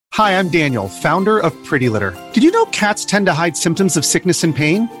Hi, I'm Daniel, founder of Pretty Litter. Did you know cats tend to hide symptoms of sickness and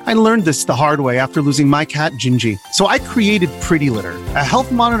pain? I learned this the hard way after losing my cat, Gingy. So I created Pretty Litter, a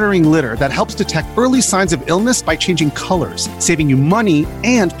health monitoring litter that helps detect early signs of illness by changing colors, saving you money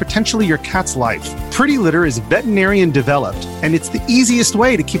and potentially your cat's life. Pretty Litter is veterinarian developed, and it's the easiest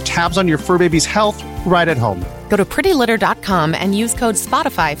way to keep tabs on your fur baby's health right at home. Go to prettylitter.com and use code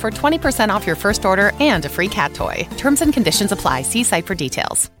SPOTIFY for 20% off your first order and a free cat toy. Terms and conditions apply. See site for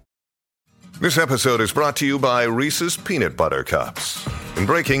details. This episode is brought to you by Reese's Peanut Butter Cups. In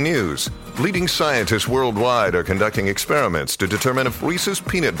breaking news, leading scientists worldwide are conducting experiments to determine if Reese's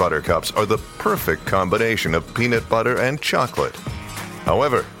Peanut Butter Cups are the perfect combination of peanut butter and chocolate.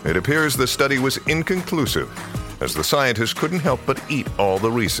 However, it appears the study was inconclusive, as the scientists couldn't help but eat all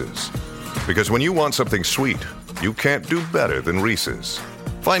the Reese's. Because when you want something sweet, you can't do better than Reese's.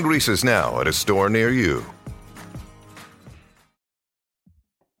 Find Reese's now at a store near you.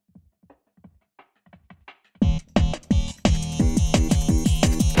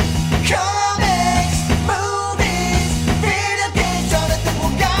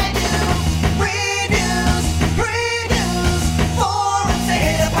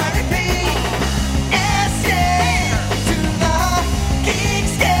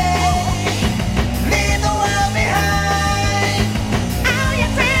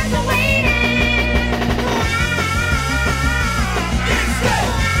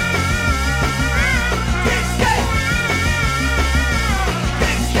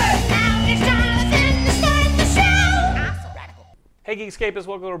 Hey Geekscapists,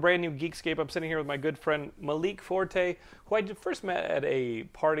 welcome to a brand new Geekscape. I'm sitting here with my good friend Malik Forte, who I first met at a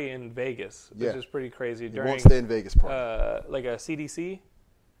party in Vegas, which is pretty crazy. It won't stay in Vegas party. Like a CDC?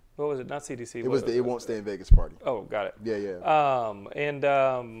 What was it? Not CDC. It was the It Won't Stay in Vegas party. Oh, got it. Yeah. It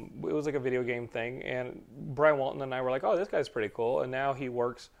was like a video game thing, and Brian Walton and I were like, oh, this guy's pretty cool, and now he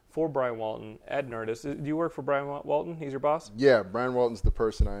works for Brian Walton at Nerdist. Do you work for Brian Walton? He's your boss? Yeah, Brian Walton's the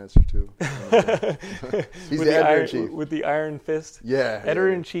person I answer to. He's the editor-in-chief. With the iron fist? Yeah.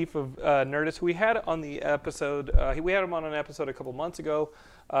 Editor-in-chief of Nerdist, who we had on the episode. We had him on an episode a couple months ago.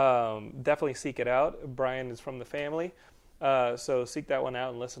 Definitely seek it out. Brian is from the family. So seek that one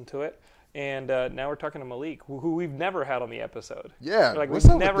out and listen to it. And now we're talking to Malik, who we've never had on the episode. Yeah, like we've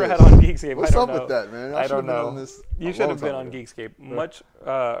never had on Geekscape. What's up with that, man? I don't know. You should have been on Geekscape much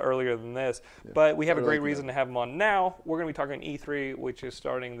earlier than this. Yeah. But we have a great reason to have him on now. We're going to be talking E3, which is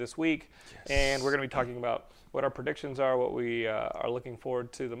starting this week, and we're going to be talking about what our predictions are, what we are looking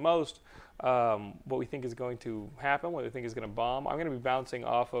forward to the most, what we think is going to happen, what we think is going to bomb. I'm going to be bouncing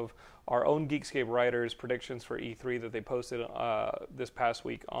off of our own Geekscape writers' predictions for E3 that they posted this past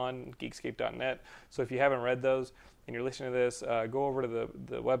week on Geekscape.net. So if you haven't read those and you're listening to this, go over to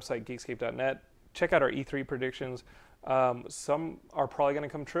the website, Geekscape.net. Check out our E3 predictions. Some are probably going to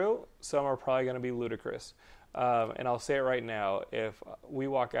come true. Some are probably going to be ludicrous. And I'll say it right now. If we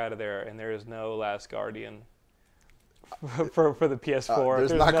walk out of there and there is no Last Guardian for the PS4.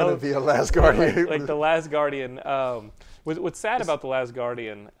 There's not going to be a Last Guardian. Like the Last Guardian. What's sad about the Last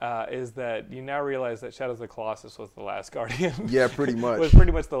Guardian is that you now realize that Shadows of the Colossus was the Last Guardian. Yeah, pretty much. Was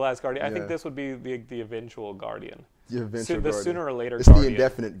pretty much the Last Guardian. Yeah. I think this would be the eventual Guardian. The eventual Guardian. The sooner or later it's Guardian. The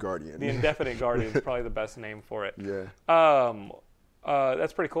indefinite Guardian. The indefinite Guardian is probably the best name for it. Yeah.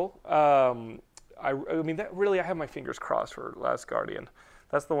 That's pretty cool. I mean, that really, I have my fingers crossed for Last Guardian.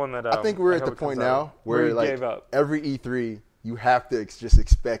 That's the one that I think we're at the point now where like gave up. Every E3 you have to just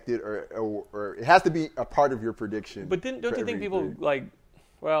expect it, or it has to be a part of your prediction. But don't you think people E3. Like?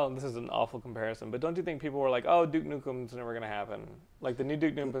 Well, this is an awful comparison, but don't you think people were like, "Oh, Duke Nukem's never going to happen. Like the new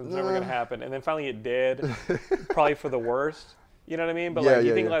Duke Nukem's never going to happen," and then finally it did, probably for the worst. You know what I mean? But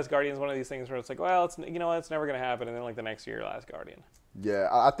you think Last Guardian is one of these things where it's like, well, it's it's never going to happen, and then like the next year, Last Guardian. Yeah,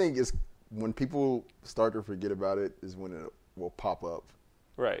 I think it's when people start to forget about it is when it will pop up.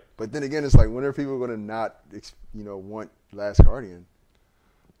 Right. But then again, it's like, when are people going to not, want Last Guardian?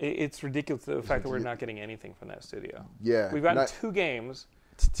 It's ridiculous the fact that we're not getting anything from that studio. Yeah. We've gotten 2 games.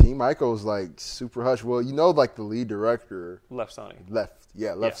 Team Ico's like super hush. Well, like the lead director left Sony. Left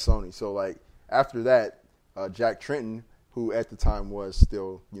Sony. So like after that, Jack Tretton, who at the time was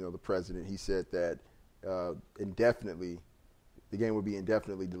still the president, he said that indefinitely, the game would be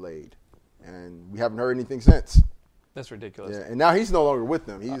indefinitely delayed, and we haven't heard anything since. That's ridiculous. Yeah, and now he's no longer with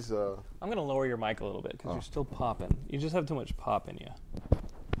them. He's. I'm going to lower your mic a little bit because you're still popping. You just have too much pop in you.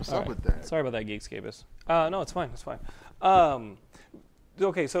 What's up with that? Sorry about that, Geekscapists. No, it's fine. It's fine.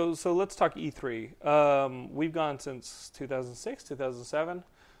 Okay, so let's talk E3. We've gone since 2006, 2007.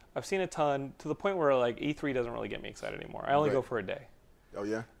 I've seen a ton to the point where like E3 doesn't really get me excited anymore. I only go for a day. Oh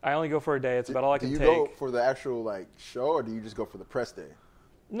yeah. I only go for a day. It's about all I can take. Do you go for the actual like show, or do you just go for the press day?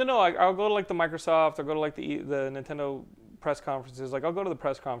 No. I'll go to like the Microsoft. I'll go to like the Nintendo press conferences. Like I'll go to the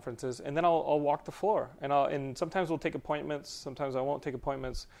press conferences, and then I'll walk the floor. And sometimes we'll take appointments. Sometimes I won't take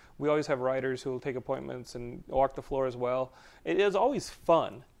appointments. We always have writers who will take appointments and walk the floor as well. It is always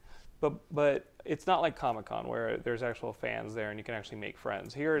fun, but it's not like Comic-Con where there's actual fans there and you can actually make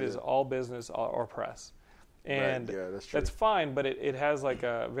friends. Here it is all business or press, and right. Yeah, that's true. That's fine. But it has like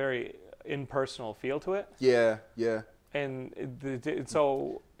a very impersonal feel to it. Yeah. And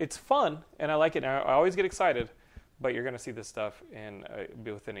so it's fun, and I like it. And I always get excited. But you're going to see this stuff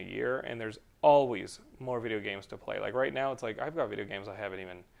within a year, and there's always more video games to play. Like right now, it's like I've got video games I haven't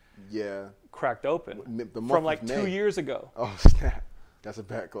even cracked open from like 2 years ago. Oh snap! That's a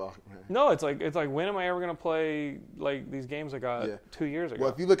backlog, man. No, it's like when am I ever going to play like these games I got 2 years ago?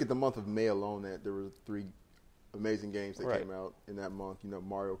 Well, if you look at the month of May alone, there were 3 amazing games that came out in that month. You know,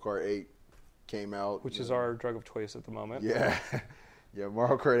 Mario Kart 8 came out, which is our drug of choice at the moment. Yeah. Yeah,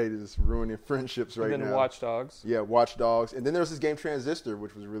 Mario Kart 8 is ruining friendships right now. And then Watch Dogs. Yeah, Watch Dogs. And then there was this game Transistor,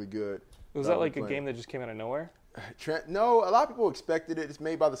 which was really good. Was that like a game that just came out of nowhere? No, a lot of people expected it. It's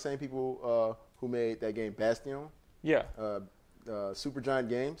made by the same people who made that game Bastion. Yeah. Supergiant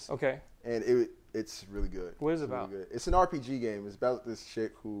Games. Okay. And it's really good. What is it about? Really good. It's an RPG game. It's about this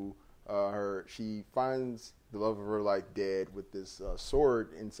chick who she finds the love of her life dead with this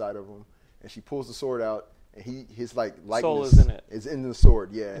sword inside of him, and she pulls the sword out. And his like likeness soul is in it. Is in the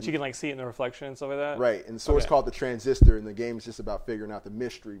sword, yeah. And she can like see it in the reflection and stuff like that. Right, and the sword's called the Transistor, and the game is just about figuring out the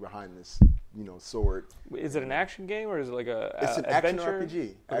mystery behind this, sword. Is it an action game or is it like It's an adventure? action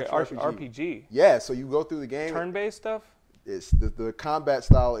RPG. Okay, action RPG. Yeah, so you go through the game. Turn-based stuff. It's the combat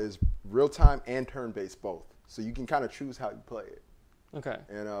style is real time and turn-based both, so you can kind of choose how you play it. Okay.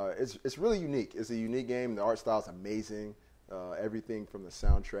 And it's really unique. It's a unique game. The art style is amazing. Everything from the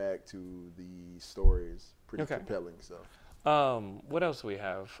soundtrack to the story is pretty compelling. So, what else do we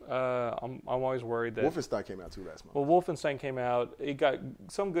have? I'm always worried that Wolfenstein came out too last month. Well, Wolfenstein came out. It got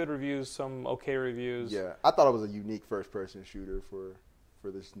some good reviews, some okay reviews. Yeah, I thought it was a unique first-person shooter for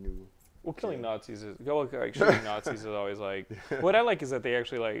this new. Well, killing Nazis is shooting Nazis is always like. What I like is that they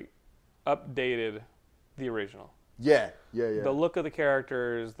actually like updated the original. Yeah. The look of the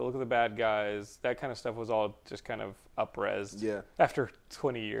characters, the look of the bad guys, that kind of stuff was all just kind of up-resed after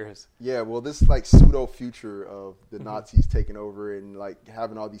 20 years. Yeah, well, this like pseudo-future of the Nazis taking over and like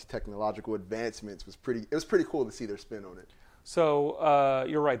having all these technological advancements was pretty cool to see their spin on it. So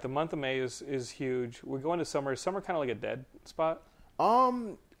you're right, the month of May is huge. We're going to summer. Is summer kind of like a dead spot?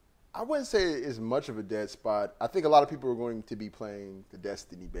 I wouldn't say it's much of a dead spot. I think a lot of people are going to be playing the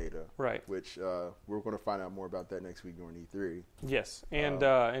Destiny beta, right? Which we're going to find out more about that next week during E3. Yes, and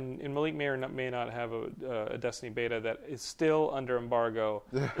Malik may or may not have a Destiny beta that is still under embargo.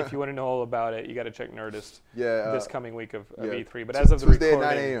 If you want to know all about it, you got to check Nerdist. This coming week of E3. But as of the Tuesday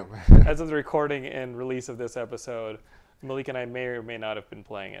recording, at 9 a.m. as of the recording and release of this episode, Malik and I may or may not have been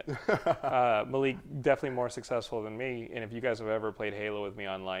playing it. Malik definitely more successful than me, and if you guys have ever played Halo with me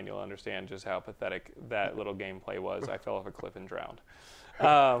online, you'll understand just how pathetic that little gameplay was. I fell off a cliff and drowned.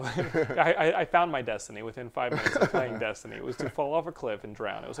 I found my destiny within 5 minutes of playing Destiny. It was to fall off a cliff and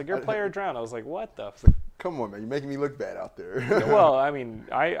drown. It was like, your player drowned. I was like, what the f-? Come on, man. You're making me look bad out there. Well, I mean,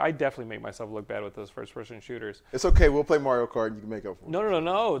 I definitely make myself look bad with those first-person shooters. It's okay. We'll play Mario Kart and you can make up for it.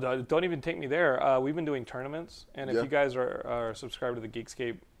 No. Don't even take me there. We've been doing tournaments, and if you guys are subscribed to the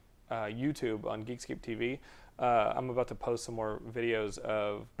Geekscape YouTube on Geekscape TV, I'm about to post some more videos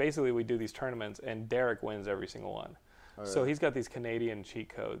of, basically we do these tournaments, and Derek wins every single one. Right. So he's got these Canadian cheat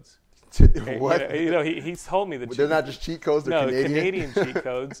codes. What? He's told me they're not just cheat codes, they're Canadian cheat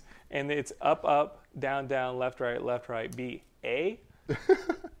codes, and it's up, down, left, right, B, A,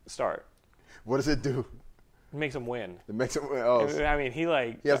 start. What does it do? It makes him win. It makes him win. Oh, I mean, he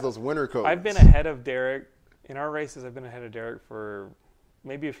has those winner codes. I've been ahead of Derek in our races. I've been ahead of Derek for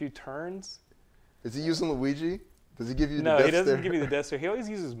maybe a few turns. Is he using Luigi? Does he give you the No, Death he doesn't Star? give you the Death Star. He always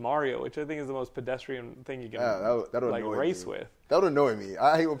uses Mario, which I think is the most pedestrian thing you can race with. That would annoy me.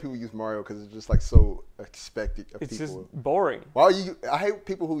 I hate when people use Mario because it's just like so expected of it's people. Just boring. I hate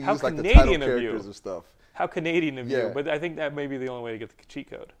people who use like the title characters and stuff. How Canadian of you, but I think that may be the only way to get the cheat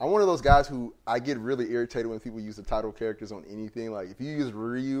code. I'm one of those guys who I get really irritated when people use the title characters on anything. Like if you use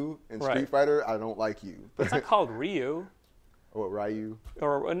Ryu in Street Fighter, I don't like you. But it's not called Ryu. What, Ryu?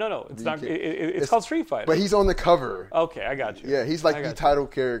 Or no, it's not. It's called Street Fighter. But he's on the cover. Okay, I got you. Yeah, he's like the title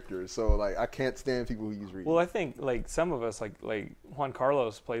character. So like, I can't stand people who use Ryu. Well, I think like some of us, like Juan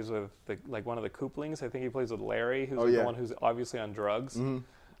Carlos plays with one of the Kooplings. I think he plays with Larry, who's the one who's obviously on drugs. Mm-hmm.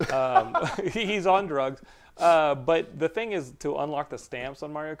 He's on drugs. But the thing is, to unlock the stamps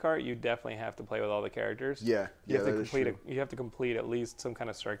on Mario Kart, you definitely have to play with all the characters. Yeah, you have to that complete is true. you have to complete at least some kind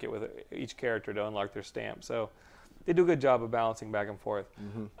of circuit with each character to unlock their stamp. So they do a good job of balancing back and forth.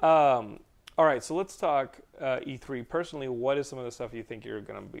 Mm-hmm. All right, so let's talk E3. Personally, what is some of the stuff you think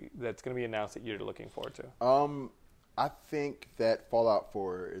that's going to be announced that you're looking forward to? I think that Fallout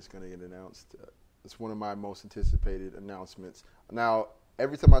 4 is going to get announced. It's one of my most anticipated announcements. Now,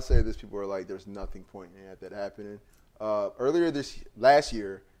 every time I say this, people are like, there's nothing pointing at that happening. Last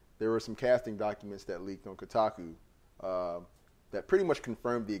year, there were some casting documents that leaked on Kotaku that pretty much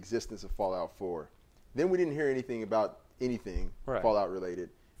confirmed the existence of Fallout 4. Then we didn't hear anything about anything Fallout related.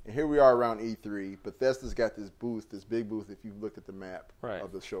 And here we are around E3. Bethesda's got this booth, this big booth, if you've looked at the map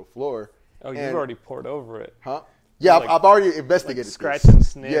of the show floor. Oh, you've already poured over it. Huh? Yeah, I've already investigated this. Scratch and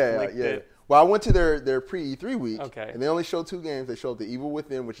sniff. Yeah. It. Well, I went to their pre-E3 week, and they only showed 2 games. They showed The Evil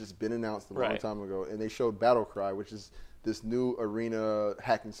Within, which has been announced a long time ago, and they showed Battle Cry, which is this new arena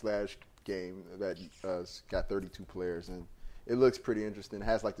hack and slash game that got 32 players, and it looks pretty interesting. It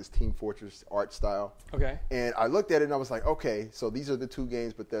has like this Team Fortress art style. Okay. And I looked at it and I was like, okay, so these are the 2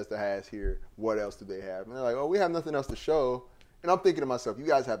 games Bethesda has here. What else do they have? And they're like, oh, we have nothing else to show. And I'm thinking to myself, you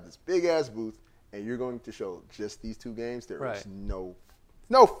guys have this big-ass booth, and you're going to show just these 2 games? There is no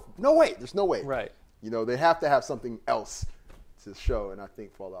way. There's no way. Right. You know, they have to have something else to show, and I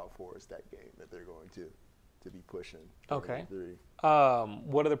think Fallout 4 is that game that they're going to be pushing. Okay.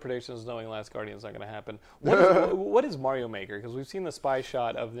 What are the predictions knowing Last Guardian's not going to happen? What is Mario Maker? Because we've seen the spy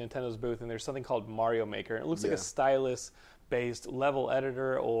shot of Nintendo's booth, and there's something called Mario Maker. It looks like a stylus-based level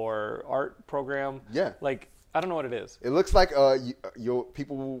editor or art program. Yeah. Like, I don't know what it is. It looks like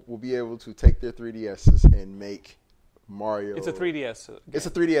people will be able to take their 3DSs and make Mario. It's a 3DS game. It's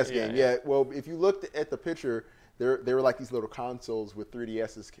a 3DS game, yeah. Well, if you looked at the picture, there were like these little consoles with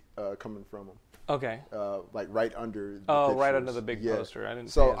 3DSs coming from them. Okay. Like right under the pictures. Right under the big poster. I didn't.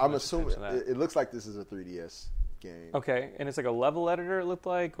 So I'm assuming it looks like this is a 3DS game. Okay, and it's like a level editor. It looked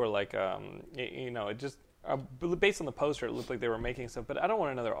like, or like it just based on the poster, it looked like they were making stuff. But I don't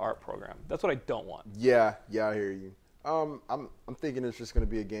want another art program. That's what I don't want. Yeah, I hear you. I'm thinking it's just going to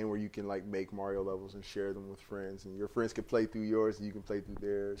be a game where you can like make Mario levels and share them with friends, and your friends can play through yours, and you can play through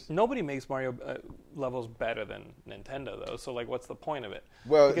theirs. Nobody makes Mario levels better than Nintendo, though. So like, what's the point of it?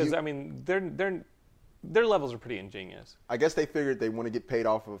 Well, because I mean, their levels are pretty ingenious. I guess they figured they want to get paid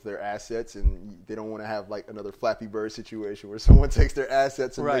off of their assets, and they don't want to have like another Flappy Bird situation where someone takes their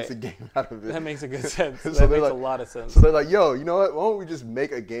assets and makes a game out of it. That makes a good sense. So that makes like, a lot of sense. So they're like, yo, you know what? Why don't we just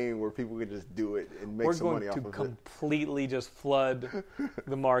make a game where people can just do it and make some money off of it? We're going to completely just flood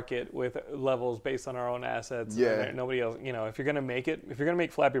the market with levels based on our own assets. Yeah. Nobody else. You know, if you're going to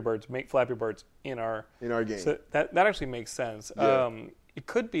make Flappy Birds, make Flappy Birds in our game. So that actually makes sense. Yeah. It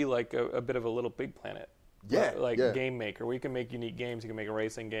could be like a bit of a Little Big Planet. Like Game Maker, where you can make unique games. You can make a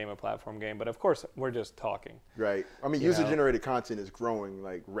racing game, a platform game. But of course, we're just talking. Right. I mean, user-generated content is growing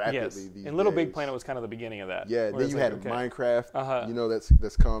like rapidly these and Little days. Big Planet was kind of the beginning of that. Yeah. Then you had Minecraft. You know,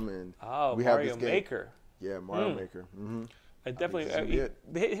 that's come and we have Mario this game. Maker. Yeah, Mario Maker. Mm-hmm. I definitely.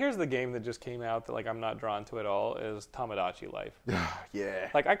 Here's the game that just came out that like I'm not drawn to at all is Tomodachi Life. Yeah.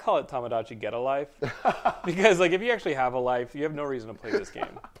 Like I call it Tomodachi Get a Life because like if you actually have a life, you have no reason to play this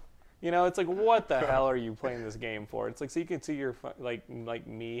game. You know, it's like what the hell are you playing this game for? It's like so you can see your like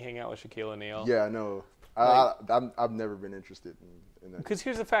me hang out with Shaquille O'Neal. Yeah, I know. I've never been interested in that. Because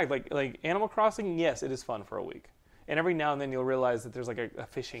here's the fact: like Animal Crossing, yes, it is fun for a week. And every now and then you'll realize that there's like a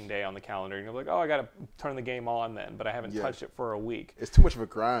fishing day on the calendar. And you're like, oh, I got to turn the game on then, but I haven't touched it for a week. It's too much of a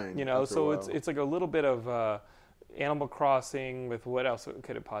grind. You know, so it's like a little bit of Animal Crossing with what else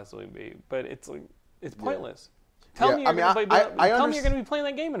could it possibly be? But it's like it's pointless. Tell me you're going to be playing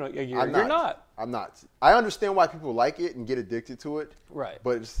that game in a year. You're not. I'm not. I understand why people like it and get addicted to it. Right.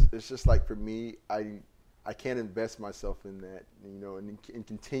 But it's just like for me, I can't invest myself in that, you know, and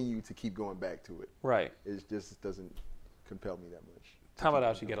continue to keep going back to it. Right. It just doesn't compel me that much.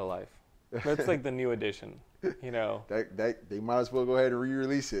 Tomodachi Get a Life. That's like the new edition, you know. They might as well go ahead and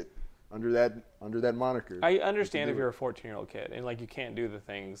re-release it under that moniker. I understand if you're a 14-year-old kid and like you can't do the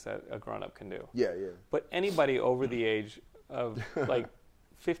things that a grown-up can do. Yeah. But anybody over the age of like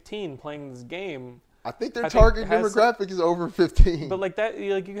 15 playing this game, I think their target demographic is over 15. But like that,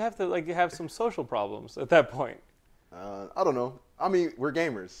 like you have to like have some social problems at that point. I don't know. I mean, we're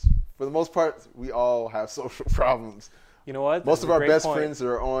gamers. For the most part, we all have social problems. You know what? Most of our best friends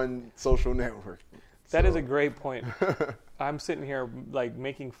are on social network. That is a great point. I'm sitting here like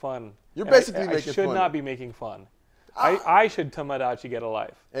making fun. You're basically making fun. I should not be making fun. I should Tomodachi Get a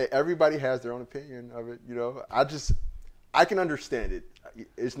Life. Hey, everybody has their own opinion of it, you know. I can understand it.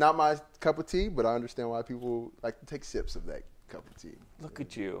 It's not my cup of tea, but I understand why people like to take sips of that cup of tea. Look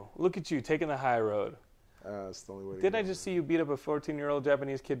at you taking the high road. It's the only way to Didn't I just see you beat up a 14-year-old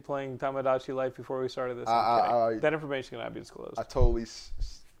Japanese kid playing Tamagotchi Life before we started this? That information cannot be disclosed. I totally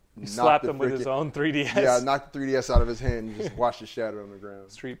slapped him with his own 3DS. Yeah, I knocked the 3DS out of his hand and just watched it shatter on the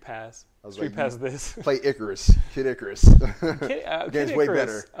ground. Street Pass. Street Pass this. Play Icarus. Kid Icarus. Kid way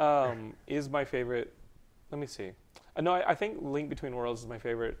Icarus, better. Is my favorite. Let me see. No, I think Link Between Worlds is my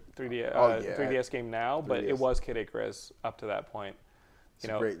favorite 3DS game now, but it was Kid Icarus up to that point.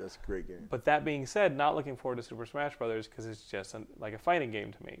 That's a great game. But that being said, not looking forward to Super Smash Brothers because it's just like a fighting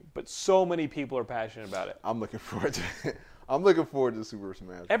game to me. But so many people are passionate about it. I'm looking forward to Super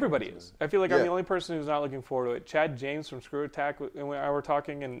Smash. Everybody is. I feel like I'm the only person who's not looking forward to it. Chad James from Screw Attack and I were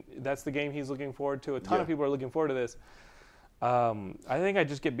talking, and that's the game he's looking forward to. A ton of people are looking forward to this. I think I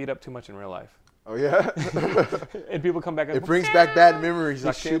just get beat up too much in real life. Oh yeah. And people come back and it brings back bad memories.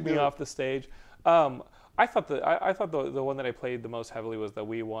 They shoot me off the stage. I thought the one that I played the most heavily was the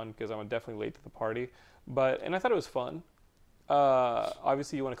Wii one because I'm definitely late to the party. And I thought it was fun.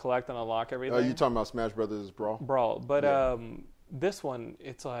 Obviously, you want to collect and unlock everything. Oh, you're talking about Smash Brothers Brawl? But this one,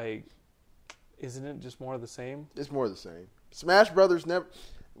 it's like, isn't it just more of the same? It's more of the same. Smash Brothers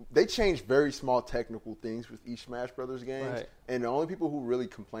they change very small technical things with each Smash Brothers game, right. And the only people who really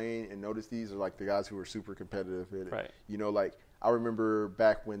complain and notice these are like the guys who are super competitive in it. Right. Like I remember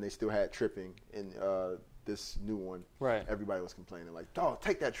back when they still had tripping in this new one. Right. Everybody was complaining like, "Oh,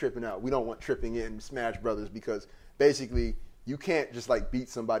 take that tripping out. We don't want tripping in Smash Brothers because basically you can't just like beat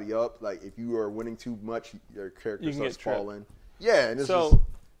somebody up. Like if you are winning too much, your character starts falling." Yeah, and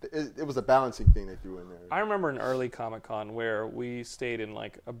it was a balancing thing they threw in there. I remember an early Comic-Con where we stayed in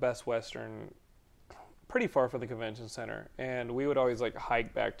like a Best Western pretty far from the convention center, and we would always like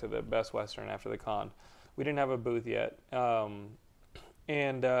hike back to the Best Western after the con. We didn't have a booth yet,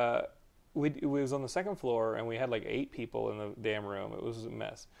 it was on the second floor, and we had like 8 people in the damn room. It was a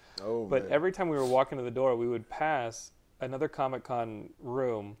mess. But every time we were walking to the door, we would pass another Comic-Con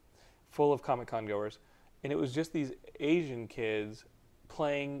room full of Comic-Con goers, and it was just these Asian kids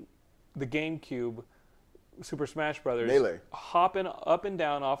playing the GameCube Super Smash Brothers, Melee, hopping up and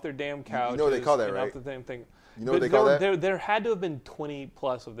down off their damn couches. You know what they call that, right? Off the damn thing. You know what they call that? There had to have been 20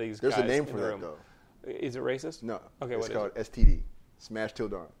 plus of these guys. There's a name in for the that, room. though. Is it racist? No. Okay, it's what called is it? STD. Smash Till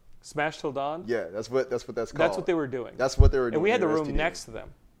Dawn. Smash Till Dawn? Yeah, that's what that's called. That's what they were doing. That's what they were doing. And we had the room STD. next to them.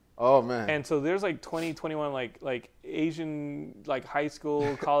 Oh man! And so there's like 20, 21 like Asian like high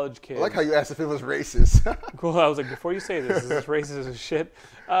school, college kids. I like how you asked if it was racist. Cool. I was like, before you say this, is this racist as shit?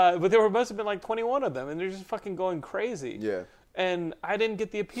 But there must have been like 21 of them, and they're just fucking going crazy. Yeah. And I didn't get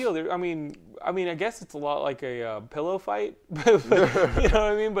the appeal. I mean, I guess it's a lot like a pillow fight, but, you know what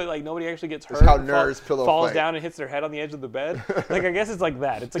I mean. But like nobody actually gets hurt. That's how nerds pillow falls fight. down and hits their head on the edge of the bed. Like I guess it's like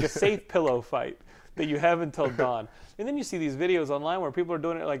that. It's like a safe pillow fight that you have until dawn. And then you see these videos online where people are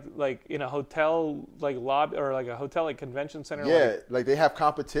doing it like in a hotel like lobby or like a hotel like convention center. Yeah, like they have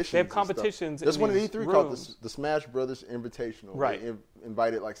competitions. They have competitions. There's one at E3 called rooms. the Smash Brothers Invitational. Right. They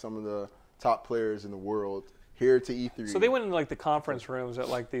invited like some of the top players in the world here to E3. So they went into like the conference rooms at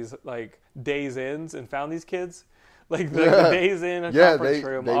like these like Days Inns and found these kids, like the Days Inn conference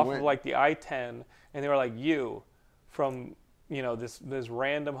room off of like the I-10, and they were like, "You, from this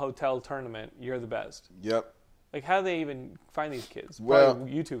random hotel tournament, you're the best." Yep. Like, how do they even find these kids? Well,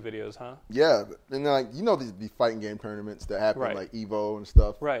 probably YouTube videos, huh? Yeah, and like these fighting game tournaments that happen Right. like Evo and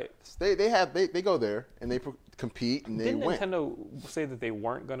stuff. Right. They go there and they compete and they win. Didn't Nintendo say that they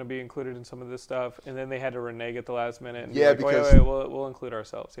weren't going to be included in some of this stuff, and then they had to renege at the last minute? And Yeah, be like, because wait, we'll include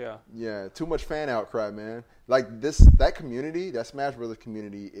ourselves. Yeah. Yeah, too much fan outcry, man. Like that community, that Smash Brothers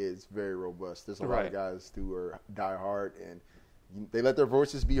community is very robust. There's a lot of guys who are diehard and they let their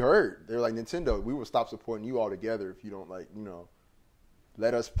voices be heard. They're like, Nintendo, we will stop supporting you altogether if you don't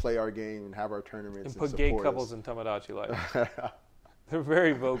let us play our game and have our tournaments and put gay couples in Tamagotchi Life. They're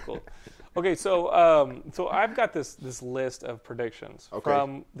very vocal. Okay, so I've got this list of predictions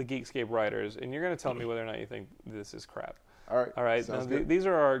from the Geekscape writers, and you're going to tell me whether or not you think this is crap. All right. Now, these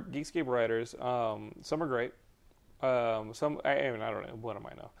are our Geekscape writers. Some are great. Some I don't know. What am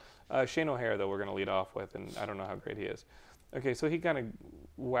I know? Shane O'Hare, though, we're going to lead off with, and I don't know how great he is. Okay, so he kind of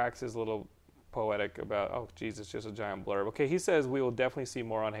waxes a little poetic about, oh, geez, it's just a giant blurb. Okay, he says we will definitely see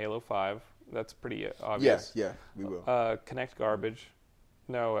more on Halo 5. That's pretty obvious. Yeah, we will. Connect garbage.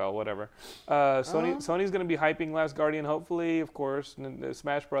 No, well, whatever. Sony's going to be hyping Last Guardian, hopefully, of course.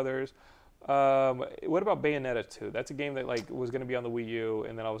 Smash Brothers. What about Bayonetta 2? That's a game that was going to be on the Wii U,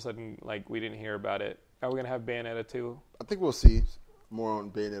 and then all of a sudden we didn't hear about it. Are we going to have Bayonetta 2? I think we'll see more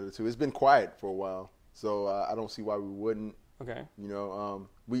on Bayonetta 2. It's been quiet for a while. So I don't see why we wouldn't. Okay. You know,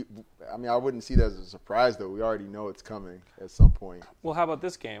 I wouldn't see that as a surprise, though. We already know it's coming at some point. Well, how about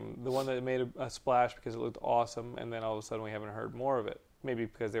this game? The one that made a splash because it looked awesome, and then all of a sudden we haven't heard more of it. Maybe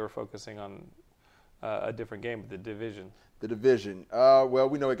because they were focusing on a different game, The Division. The Division. Well,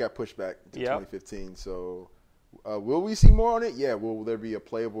 we know it got pushed back to Yep. 2015, so will we see more on it? Yeah. Will there be a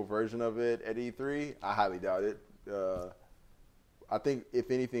playable version of it at E3? I highly doubt it. I think, if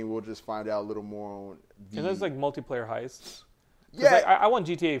anything, we'll just find out a little more on And there's like multiplayer heists. Yeah. I want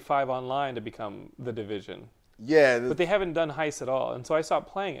GTA 5 Online to become The Division. Yeah. But they haven't done heists at all, and so I stopped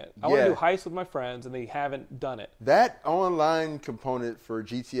playing it. I want Yeah. to do heists with my friends, and they haven't done it. That online component for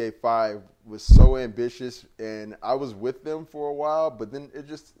GTA 5 was so ambitious, and I was with them for a while, but then it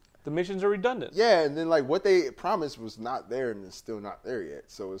just... The missions are redundant. Yeah, and then like what they promised was not there, and it's still not there yet.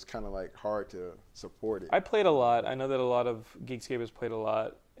 So it's kind of like hard to support it. I played a lot. I know that a lot of Geekscape has played a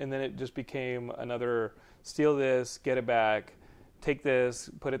lot, and then it just became another steal this, get it back, take this,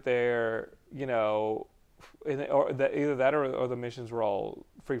 put it there, you know, either that or the missions were all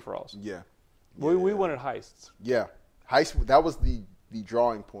free-for-alls. Yeah. We wanted heists. Yeah. Heist, that was the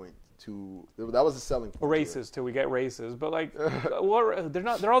drawing point. That was the selling point. Or races till we get races, but like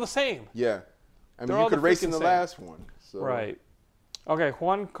they're all the same. Yeah, I mean They're you all could the race in freaking the same. last one. So. Right. Okay,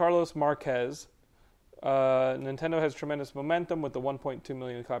 Juan Carlos Marquez. Nintendo has tremendous momentum with the 1.2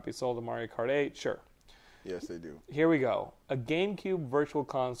 million copies sold of Mario Kart 8. Sure. Yes, they do. Here we go. A GameCube Virtual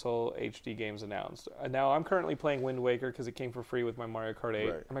Console HD games announced. Now, I'm currently playing Wind Waker because it came for free with my Mario Kart 8.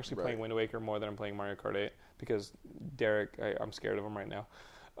 Right, I'm actually playing Wind Waker more than I'm playing Mario Kart 8 because Derek, I'm scared of him right now.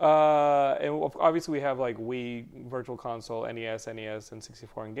 And obviously we have like Wii Virtual Console, NES, and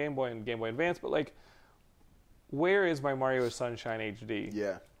 64 and Game Boy Advance. But like, where is my Mario Sunshine HD?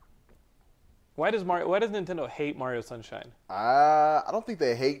 Yeah. Why does Nintendo hate Mario Sunshine? I don't think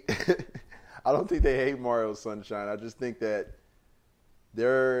they hate. I don't think they hate Mario Sunshine. I just think that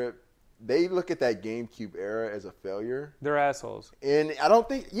they look at that GameCube era as a failure. They're assholes. And I don't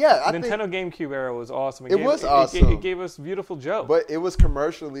think. Yeah, I think Nintendo GameCube era was awesome. It was awesome. It gave us beautiful Joe. But it was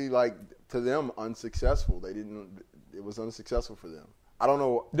commercially, like, to them, unsuccessful. It was unsuccessful for them. I don't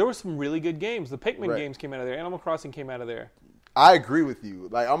know. There were some really good games. The Pikmin Right. games came out of there. Animal Crossing came out of there. I agree with you.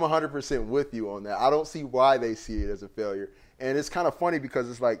 Like, I'm 100% with you on that. I don't see why they see it as a failure. And it's kind of funny because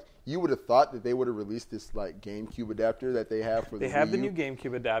it's like, you would have thought that they would have released this, like, GameCube adapter that they have for the They have Wii the U. new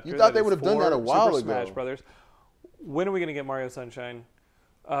GameCube adapter. You thought that they is would have done for that a while Super ago. Smash Brothers. When are we going to get Mario Sunshine?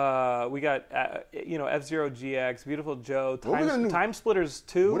 We got, F-Zero GX, Beautiful Joe, Time Splitters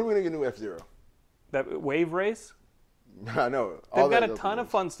 2. When are we going to get new F-Zero? That Wave Race. I know. They've got a ton of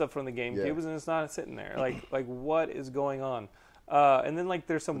fun stuff from the GameCube, Yeah. and it's not sitting there. Like what is going on? And then like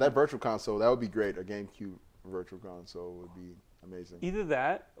there's some That virtual console, that would be great. A GameCube virtual console would be amazing. either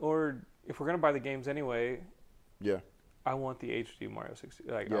that or if we're gonna buy the games anyway, Yeah. I want the HD Mario 60.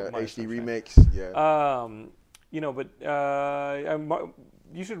 Yeah, Mario HD Sunshine. remakes. Yeah.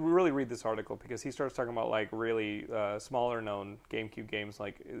 You should really read this article because he starts talking about like really smaller known GameCube games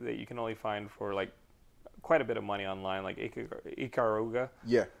like that you can only find for like quite a bit of money online, like Ikaruga.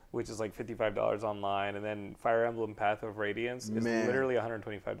 Yeah. Which is like $55 online, and then Fire Emblem Path of Radiance is literally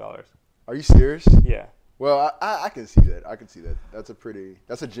 $125. Are you serious? Yeah. Well, I can see that.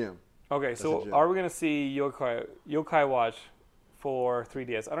 That's a gem. Okay, so are we going to see Yokai Watch for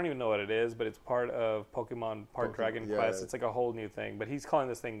 3DS? I don't even know what it is, but it's part of Pokemon Dragon Quest. It's like a whole new thing, but he's calling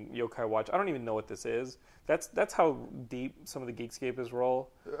this thing Yokai Watch. I don't even know what this is. That's how deep some of the Geekscapists roll.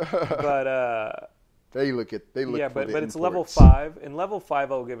 But They look but imports. it's level 5. In level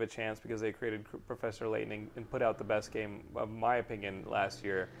 5, I'll give a chance because they created Professor Layton and put out the best game, of my opinion, last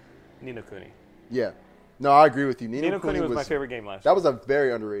year, Ni no Kuni. Yeah. No, I agree with you. Ni no Kuni was my favorite game last year. That was a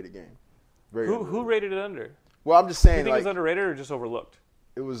very underrated game. Who rated it under? Well, I'm just saying, Do you think like, it was underrated or just overlooked?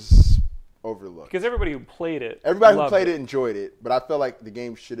 it was overlooked. Because everybody who played it, Everybody who loved played it enjoyed it, but I felt like the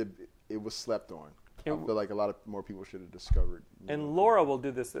game it was slept on. I It- feel like a lot of more people should have discovered. And Laura will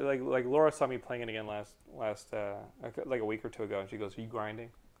do this. Like Laura saw me playing it again last like a week or two ago, and she goes, "Are you grinding?"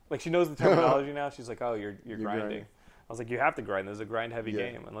 Like she knows the terminology now. She's like, "Oh, you're grinding." grinding. I was like, "You have to grind. This is a grind-heavy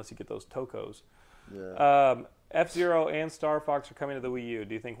Yeah. game unless you get those Tokos." Yeah. F-Zero and Star Fox are coming to the Wii U.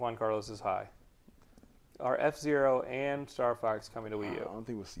 Do you think Juan Carlos is high? Are F-Zero and Star Fox coming to Wii I U? don't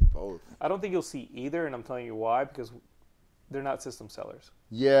think we'll see both. I don't think you'll see either, and I'm telling you why. Because they're not system sellers.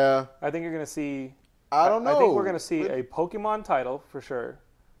 Yeah. I think you're going to see. I don't know. I think we're going to see a Pokemon title for sure,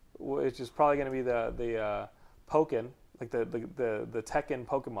 which is probably going to be the Pokken, like the Tekken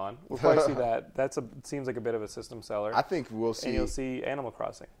Pokemon. We'll probably see that. Seems like a bit of a system seller. I think we'll see. And you'll see Animal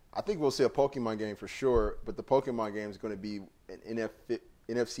Crossing. I think we'll see a Pokemon game for sure, but the Pokemon game is going to be an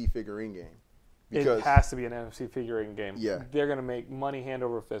NFC figurine game. Because it has to be an NFC figurine game. Yeah. They're going to make money hand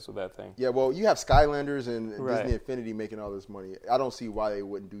over fist with that thing. Yeah, well, you have Skylanders and Right. Disney Infinity making all this money. I don't see why they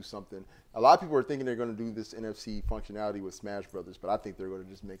wouldn't do something. A lot of people are thinking they're going to do this NFC functionality with Smash Brothers, but I think they're going to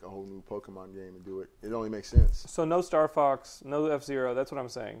just make a whole new Pokemon game and do it. It only makes sense. So no Star Fox, no F-Zero. That's what I'm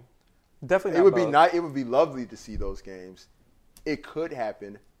saying. Definitely It not would be both. nice. It would be lovely to see those games. It could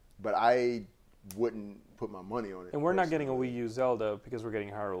happen, but I wouldn't put my money on it. And we're not getting a personally. Wii U Zelda because we're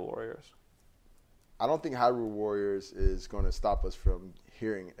getting Hyrule Warriors. I don't think Hyrule Warriors is going to stop us from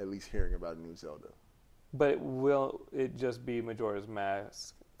at least hearing about a new Zelda. But will it just be Majora's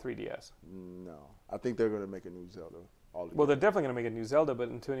Mask 3DS? No, I think they're going to make a new Zelda. Well, they're definitely going to make a new Zelda, but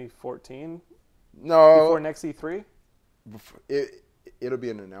in 2014? No, Before next E3? It'll be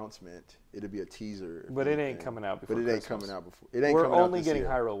an announcement. It'll be a teaser. But it ain't coming out before But it ain't Christmas. coming out before. It ain't We're coming out only this getting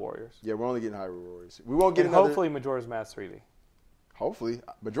year. Hyrule Warriors. Yeah, we're only getting Hyrule Warriors. We won't get And another. hopefully Majora's Mask 3D. Hopefully,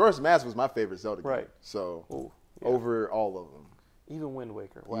 Majora's Mask was my favorite Zelda game. Right. So Ooh, yeah. over all of them, Even Wind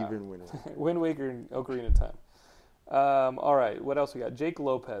Waker. Wow. even when. Wind Waker and Ocarina of Time. All right, what else we got? Jake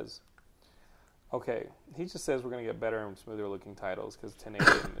Lopez. Okay, he just says we're going to get better and smoother looking titles because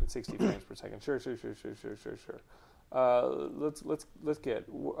 1080 and 60 frames per second. Sure. Let's get.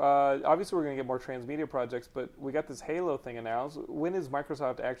 Obviously, we're going to get more transmedia projects, but we got this Halo thing announced. When is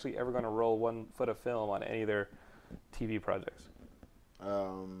Microsoft actually ever going to roll 1 foot of film on any of their TV projects? I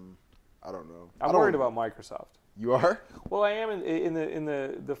don't know. I'm worried about Microsoft. You are? Well, I am in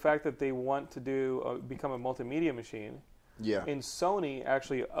the fact that they want to become a multimedia machine. Yeah. And Sony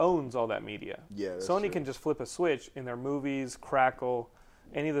actually owns all that media. Yeah, that's Sony true. can just flip a switch in their movies, Crackle,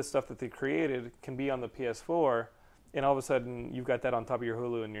 any of the stuff that they created can be on the PS4, and all of a sudden you've got that on top of your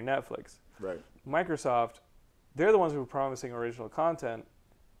Hulu and your Netflix. Right. Microsoft, they're the ones who are promising original content.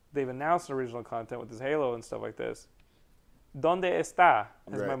 They've announced original content with this Halo and stuff like this. ¿Dónde está?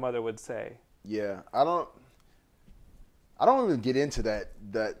 As Right. my mother would say. Yeah. I don't even get into that.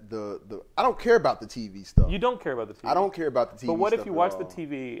 I don't care about the TV stuff. You don't care about the TV. I don't care about the TV. But what if stuff you at watch all. the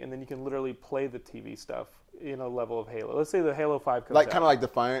TV and then you can literally play the TV stuff in a level of Halo? Let's say the Halo 5 comes Like out. kind of like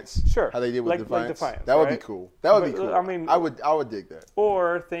Defiance. Sure. How they did with Like Defiance. Defiance, That would be right? cool. That would be But, cool. I mean- I would dig that.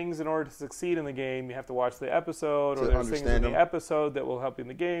 Or things in order to succeed in the game, you have to watch the episode, or To there's things in understand the them. episode that will help you in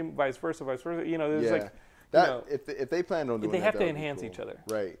the game, vice versa. You know, there's Yeah. like, That you know, if they plan on doing they that, have that to would be enhance cool. each other.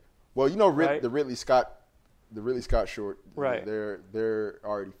 Right. Well, you know, Right? the Ridley Scott short. Right. They're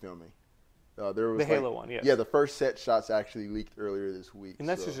already filming. There was The Halo one, yes. Yeah, the first set shots actually leaked earlier this week. and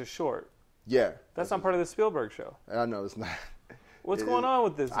that's so- just a short. yeah. That's not part of the Spielberg show. I know it's not. What's going on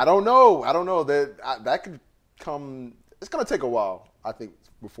with this? I don't know. That could come. It's gonna take a while, I think,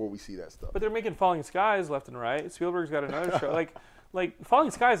 before we see that stuff. But they're making Falling Skies left and right. Spielberg's got another show. Like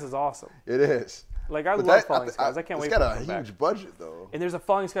Falling Skies is awesome. It is. Like I But love that- Falling Skies. I can't wait It's for got it to a come back. huge budget though. And there's a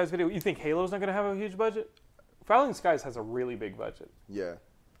Falling Skies video. You think Halo's not going to have a huge budget? Falling Skies has a really big budget. Yeah.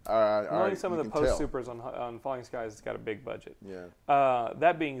 All right. Knowing some of the post supers on Falling Skies, it's got a big budget. Yeah.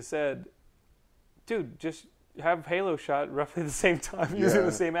 That being said, dude, just have Halo shot roughly the same time using Yeah.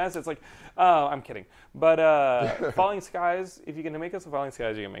 the same assets. Like, I'm kidding. But Falling Skies, if you can make us a Falling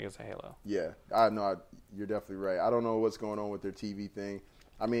Skies, you can make us a Halo. Yeah, I know. You're definitely right. I don't know what's going on with their TV thing.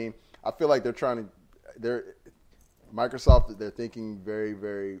 I mean, I feel like Microsoft. They're thinking very,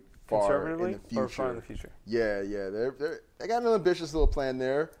 very far Conservatively in the future. or far in the future? Yeah. They got an ambitious little plan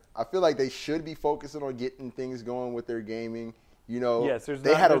there. I feel like they should be focusing on getting things going with their gaming. You know, Yes, there's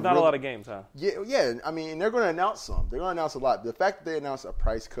they not had a lot of games, huh? Yeah. I mean, they're going to announce some. They're going to announce a lot. The fact that they announced a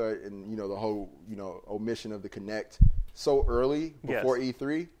price cut and the whole omission of the Kinect so early before Yes.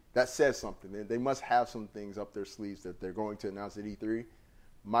 E3, that says something. They must have some things up their sleeves that they're going to announce at E3.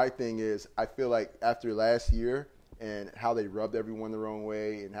 My thing is, I feel like after last year and how they rubbed everyone the wrong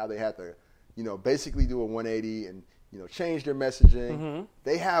way and how they had to, basically do a 180 and change their messaging.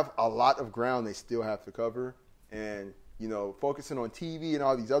 They have a lot of ground they still have to cover, and focusing on TV and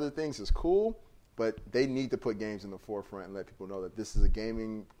all these other things is cool, but they need to put games in the forefront and let people know that this is a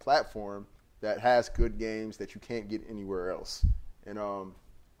gaming platform that has good games that you can't get anywhere else. And I'm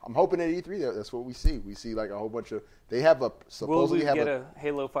hoping at E3 that's what we see. We see like a whole bunch of. They have a Will supposedly we have get a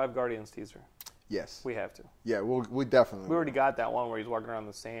Halo 5 Guardians teaser? Yes. We have to. Yeah, we definitely. We already got that one where he's walking around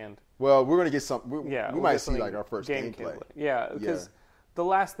the sand. Well, we're gonna get some. We We'll might get see something like our first gameplay. Yeah, because the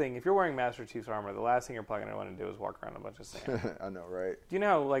last thing, if you're wearing Master Chief's armor, the last thing you're probably going to want to do is walk around a bunch of sand. I know, right? Do you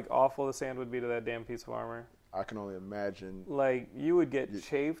know how awful the sand would be to that damn piece of armor? I can only imagine. You would get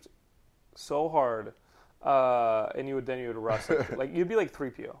chafed so hard, and you would rust. You'd be like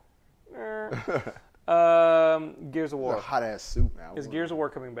 3PO. Gears of It's a War. hot ass suit now. Is Gears of War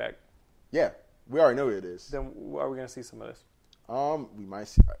coming back? Yeah, we already know it is. Then are we going to see some of this? We might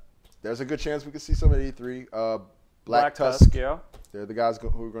see. there's a good chance we could see some at E3. Black Tusk, yeah. They're the guys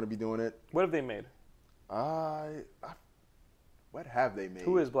who are going to be doing it. What have they made? What have they made?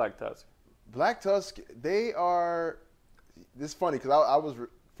 Who is Black Tusk? Black Tusk, they are. This is funny because I was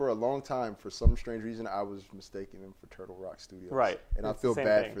for a long time, for some strange reason, I was mistaking them for Turtle Rock Studios. Right. And I feel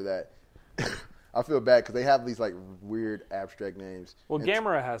bad for that. I feel bad because they have these like weird abstract names. Well,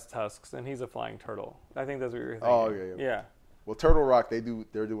 Gamera has tusks, and he's a flying turtle. I think that's what you're thinking. Oh yeah. Well, Turtle Rock, they're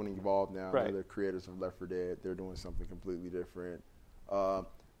doing Evolve now. Right. They're the creators of Left 4 Dead. They're doing something completely different.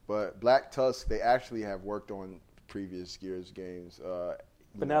 But Black Tusk, they actually have worked on previous Gears games.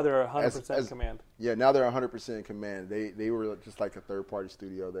 But now they're 100% Command. Yeah, now they're 100% Command. They were just like a third-party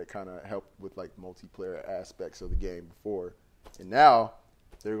studio that kind of helped with like multiplayer aspects of the game before. And now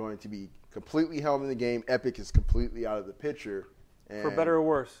they're going to be completely helming the game. Epic is completely out of the picture. And For better or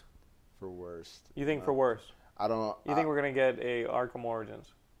worse? For worse. You think for worse? I don't. You think we're going to get a Arkham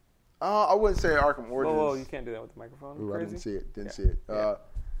Origins? I wouldn't say Arkham Origins. Whoa, you can't do that with the microphone. Ooh, Crazy? I didn't see it. Didn't Yeah. see it. Yeah.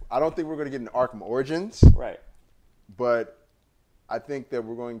 I don't think we're going to get an Arkham Origins. Right. But I think that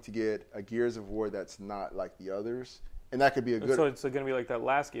we're going to get a Gears of War that's not like the others. And that could be a good... So it's going to be like that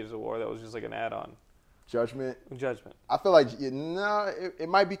last Gears of War that was just like an add-on. Judgment. I feel like, it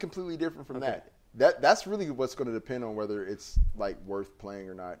might be completely different from that. That's really what's going to depend on whether it's like worth playing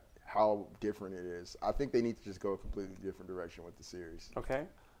or not, how different it is. I think they need to just go a completely different direction with the series. Okay.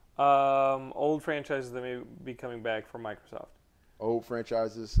 Old franchises that may be coming back from Microsoft. Old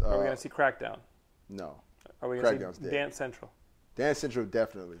franchises. Are we going to see Crackdown? No. Are we going to Crackdown's see dead. Dance Central? Dance Central,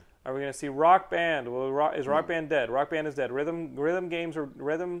 definitely. Are we going to see Rock Band? Is Rock Band dead? Rock Band is dead.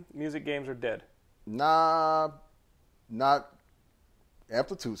 Rhythm music games are dead. Nah, not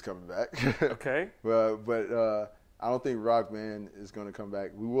Amplitude's coming back. Okay. but I don't think Rock Band is going to come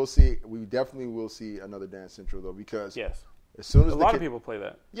back. We definitely will see another Dance Central though, because yes, as soon as a lot of people play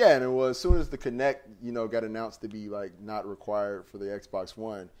that. Yeah, and as soon as the Kinect, got announced to be like not required for the Xbox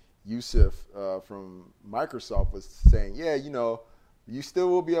One, Yusuf from Microsoft was saying, you still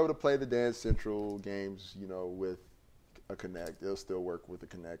will be able to play the Dance Central games, with a Kinect. They'll still work with the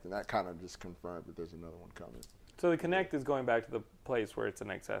Kinect, and that kind of just confirmed that there's another one coming. So the Kinect is going back to the place where it's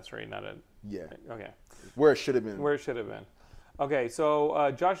an accessory, not a... Yeah. Okay. Where it should have been. Where it should have been. Okay,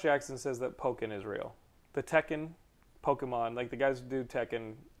 so Josh Jackson says that Pokken is real. The Tekken, Pokemon, like the guys who do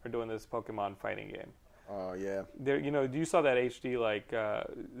Tekken are doing this Pokemon fighting game. Oh, yeah. You saw that HD,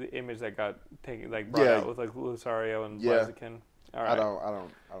 the image that got taken, brought out with Lucario and Blaziken? All right. I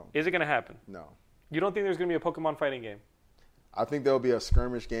don't. Is it going to happen? No. You don't think there's going to be a Pokemon fighting game? I think there'll be a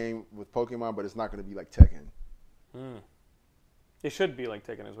skirmish game with Pokemon, but it's not going to be like Tekken. It should be like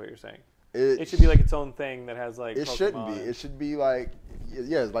Tekken, is what you're saying. It should be like its own thing that has like. It Pokemon. Shouldn't be. It should be like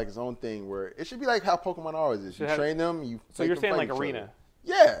it's like its own thing where it should be like how Pokemon always is. You train them. So you're saying like Arena?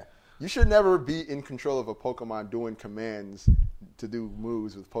 Yeah. You should never be in control of a Pokemon doing commands to do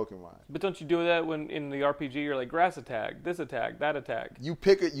moves with Pokemon. But don't you do that when in the RPG you're like grass attack, this attack, that attack? You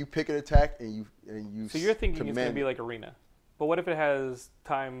pick an attack and you. So you're thinking it's going to be like Arena, but what if it has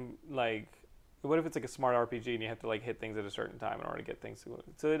time like? What if it's like a smart RPG and you have to like hit things at a certain time in order to get things?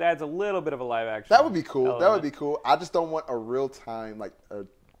 So it adds a little bit of a live action. That would be cool. element. That would be cool. I just don't want a real time like a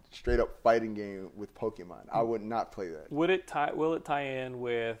straight up fighting game with Pokemon. I would not play that. Will it tie in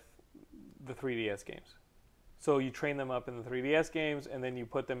with the 3DS games? So you train them up in the 3DS games and then you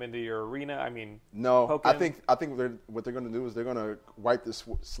put them into your Arena. I mean, no. Pokemon? I think what they're going to do is they're going to wipe this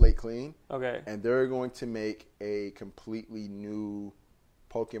slate clean. Okay. And they're going to make a completely new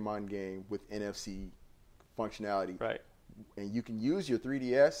Pokemon game with NFC functionality. Right. And you can use your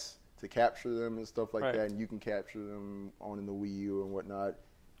 3DS to capture them and stuff like right. that, and you can capture them on the Wii U and whatnot.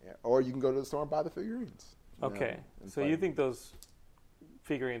 Or you can go to the store and buy the figurines. Okay. So you think those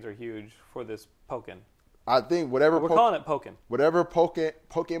figurines are huge for this Pokken? I think whatever we're calling it Pokken. Whatever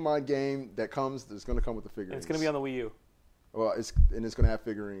Pokemon game that comes, it's going to come with the figurines. And it's going to be on the Wii U. Well, it's going to have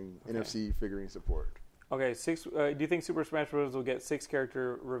NFC figurine support. Okay, do you think Super Smash Bros. Will get 6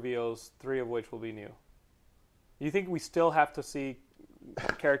 character reveals, 3 of which will be new? Do you think we still have to see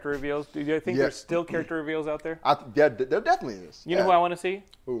character reveals? Do you think there's still character reveals out there? There definitely is. You know who I want to see?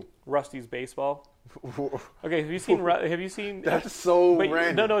 Who? Rusty's baseball. Okay, have you seen? That's so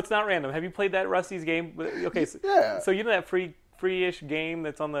random. No, it's not random. Have you played that Rusty's game? Okay, so you know that free-ish game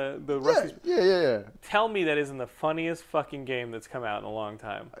that's on the Rusty's? Yeah. Tell me that isn't the funniest fucking game that's come out in a long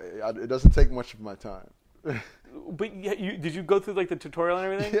time. It doesn't take much of my time. But did you go through like the tutorial and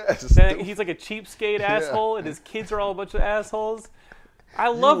everything? Yes. He's like a cheapskate asshole, and his kids are all a bunch of assholes. I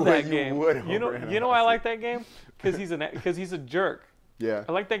love that game. You know why I like that game? Because he's a jerk. Yeah.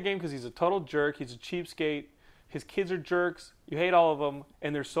 I like that game because he's a total jerk. He's a cheapskate. His kids are jerks. You hate all of them,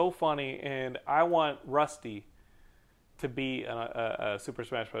 and they're so funny. And I want Rusty to be a Super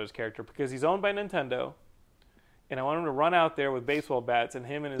Smash Bros. Character because he's owned by Nintendo. And I want him to run out there with baseball bats and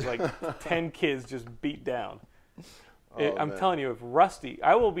him and his 10 kids just beat down. I'm telling you, if Rusty,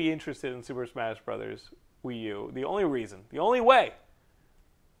 I will be interested in Super Smash Brothers Wii U. The only way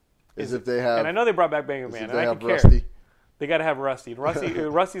is if they have. And I know they brought back Mega Man, and I don't care. Rusty. They got to have Rusty.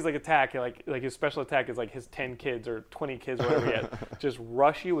 And Rusty's attack, like his special attack is his 10 kids or 20 kids or whatever he has. Just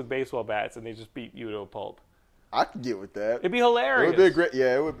rush you with baseball bats and they just beat you to a pulp. I could get with that. It'd be hilarious. It would be great.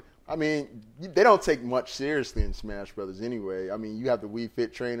 Yeah, it would. I mean, they don't take much seriously in Smash Brothers anyway. I mean, you have the Wii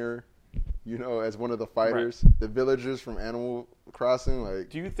Fit trainer, as one of the fighters. Right. The villagers from Animal Crossing.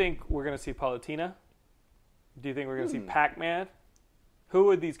 Do you think we're going to see Palutena? Do you think we're going to see Pac-Man? Who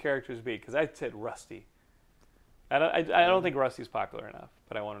would these characters be? Because I said Rusty. I don't think Rusty's popular enough,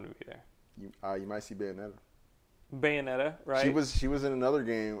 but I want him to be there. You might see Bayonetta. Bayonetta, right? She was in another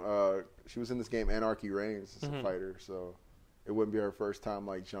game. She was in this game, Anarchy Reigns, as a fighter. So it wouldn't be her first time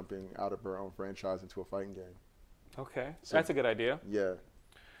jumping out of her own franchise into a fighting game. Okay, so that's a good idea. Yeah.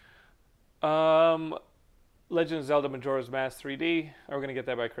 Legend of Zelda: Majora's Mask 3D. Are we going to get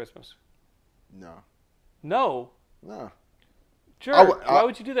that by Christmas? No. No. No. Sure. Why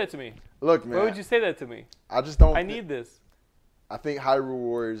would you do that to me? Look, man. Why would you say that to me? I just don't. I need this. I think Hyrule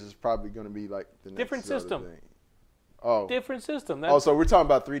Warriors is probably going to be the next different system. Thing. Oh, different system. So we're talking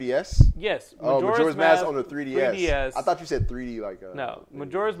about 3DS? Yes. Majora's Mask on the 3DS. I thought you said 3D No,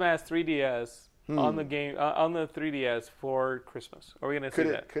 Majora's Mask 3DS on the game on the 3DS for Christmas. Are we going to see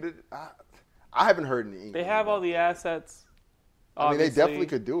that? Could it? I haven't heard any. They have all the assets. I mean, they definitely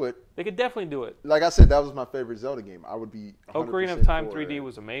could do it. They could definitely do it. Like I said, that was my favorite Zelda game. I would be 100% Ocarina of Time for 3D it.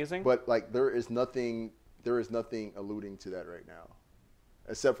 was amazing. But there is nothing alluding to that right now,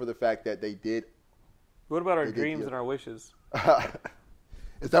 except for the fact that they did. What about our dreams and our wishes?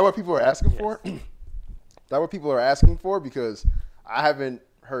 Is that what people are asking for? Is that what people are asking for? Because I haven't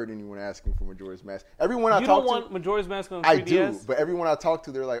heard anyone asking for Majora's Mask. Everyone I talk to, you don't want Majora's Mask on the 3DS? I do, but everyone I talk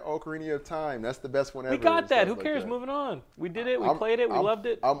to, they're like, Ocarina of Time. That's the best one ever. We got that. Who cares? Moving on. We did it. We played it. We loved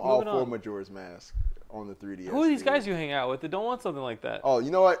it. I'm all for Majora's Mask on the 3DS. Who are these guys you hang out with that don't want something like that? Oh,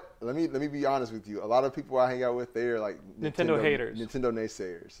 you know what? Let me be honest with you. A lot of people I hang out with, they are Nintendo haters. Nintendo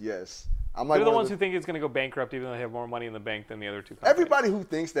naysayers, yes. They're the ones who think it's going to go bankrupt even though they have more money in the bank than the other two companies. Everybody who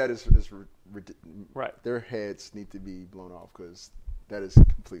thinks that is right. Their heads need to be blown off because that is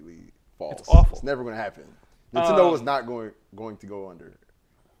completely false. It's awful. It's never going to happen. Nintendo is not going to go under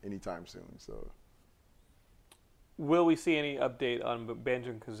anytime soon. So, will we see any update on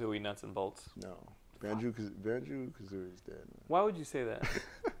Banjo-Kazooie Nuts and Bolts? No. Banjo-Kazooie is dead. Man. Why would you say that?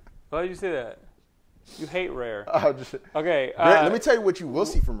 Why would you say that? You hate Rare. Okay. Rare, let me tell you what you will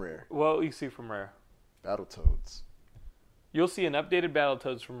see from Rare. What will you see from Rare? Battletoads. You'll see an updated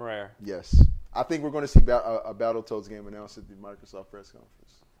Battletoads from Rare. Yes. I think we're going to see a Battletoads game announced at the Microsoft press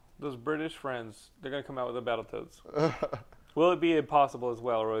conference. Those British friends, they're going to come out with a Battletoads. Will it be impossible as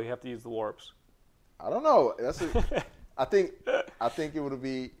well, or will you have to use the warps? I don't know. I think it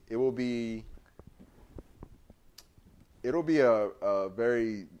will be a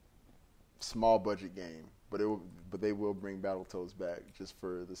very small budget game, but they will bring Battletoads back just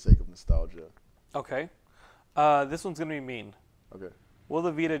for the sake of nostalgia. Okay. This one's going to be mean. Okay. Will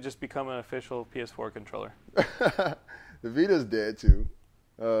the Vita just become an official PS4 controller? The Vita's dead too.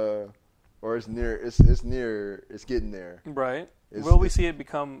 Or it's getting there. Right. Will we see it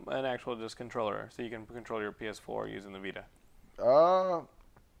become an actual just controller so you can control your PS4 using the Vita?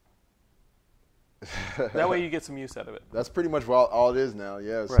 That way you get some use out of it. That's pretty much all it is now,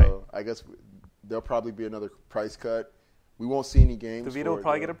 yeah. Right. So I guess there'll probably be another price cut. We won't see any games. The Vita will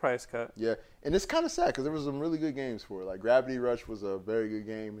probably get a price cut. Yeah, and it's kind of sad because there was some really good games for it. Like Gravity Rush was a very good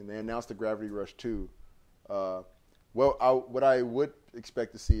game, and they announced the Gravity Rush 2. What I would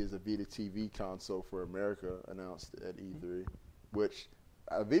expect to see is a Vita TV console for America announced at E3, which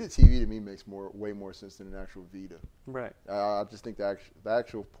a Vita TV to me makes way more sense than an actual Vita. Right. I just think the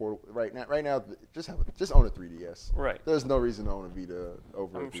actual portal right now just own a 3DS. Right. There's no reason to own a Vita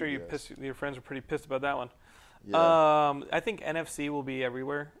over. I'm sure your friends are pretty pissed about that one. Yeah. I think NFC will be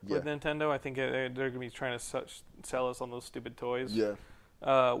everywhere with Nintendo. I think they're going to be trying to sell us on those stupid toys. Yeah.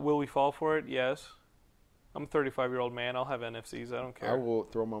 Will we fall for it? Yes. I'm a 35-year-old man. I'll have NFCs. I don't care. I will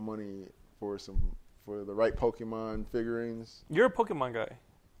throw my money for the right Pokemon figurines. You're a Pokemon guy.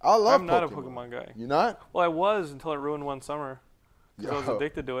 I'm not a Pokemon guy. You're not? Well, I was until it ruined one summer because I was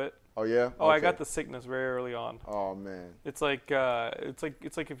addicted to it. Oh yeah. Oh, okay. I got the sickness very early on. Oh man. It's like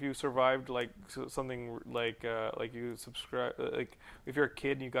if you survived like something like you subscribe like if you're a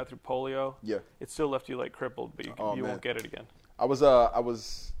kid and you got through polio. Yeah. It still left you like crippled, but you won't get it again.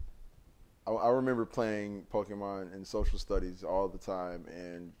 I remember playing Pokemon in social studies all the time,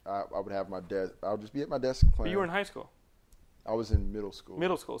 and I would have my desk. I would just be at my desk playing. But you were in high school. I was in middle school.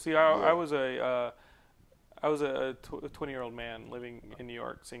 Middle school. See, I was a 20-year-old man living in New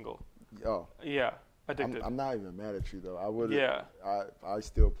York, single. Oh. Yeah, addicted. I'm not even mad at you though. I would. Yeah. I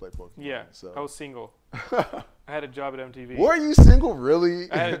still play Pokemon. Yeah. So. I was single. I had a job at MTV. Were you single,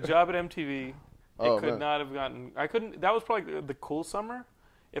 really? I had a job at MTV. Oh, could man. not have gotten. I couldn't. That was probably the cool summer.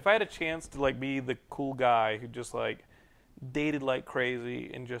 If I had a chance to like be the cool guy who just like dated like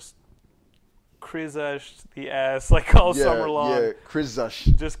crazy and just crizzushed the ass like all summer long. Yeah,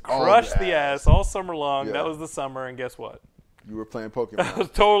 crizzush. Just crushed the ass all summer long. Yeah. That was the summer, and guess what? You were playing I was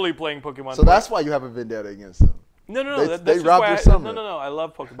Pokemon. totally playing Pokemon. So that's why you have a vendetta against them. No. They That's just robbed why your summer. No. I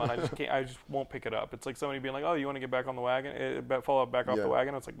love Pokemon. I just can't. I just won't pick it up. It's like somebody being like, "Oh, you want to get back on the wagon? Fall back off the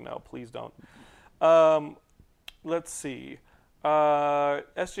wagon?" It's like, no, please don't. Let's see.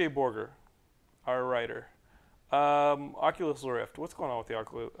 S.J. Borger, our writer. Oculus Rift. What's going on with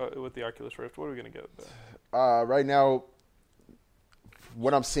the Oculus Rift? What are we gonna get there? Right now,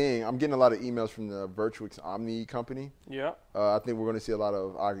 what I'm seeing, I'm getting a lot of emails from the Virtuix Omni company. Yeah. I think we're going to see a lot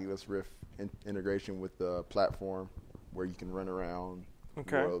of Oculus Rift integration with the platform, where you can run around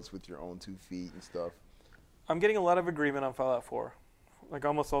worlds with your own 2 feet and stuff. I'm getting a lot of agreement on Fallout 4. Like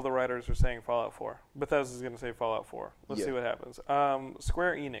almost all the writers are saying Fallout 4. Bethesda's going to say Fallout 4. Let's see what happens.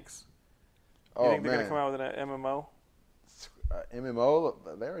 Square Enix. You think they're going to come out with an MMO?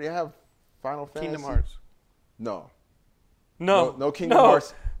 MMO? They already have Final Fantasy. Kingdom Hearts. No Kingdom Kingdom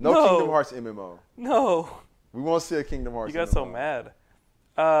Hearts. No Kingdom Hearts MMO. No. We won't see a Kingdom Hearts. You got MMO. so mad.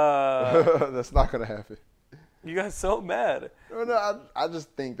 That's not going to happen. You got so mad. No, I just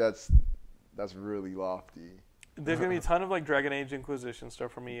think that's really lofty. There's going to be a ton of like Dragon Age Inquisition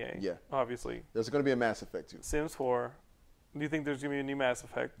stuff from EA. Yeah. Obviously. There's going to be a Mass Effect too. Sims 4. Do you think there's going to be a new Mass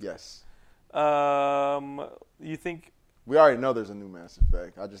Effect? Yes. You think... We already know there's a new Mass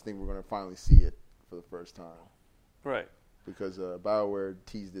Effect. I just think we're going to finally see it for the first time. Right. Because BioWare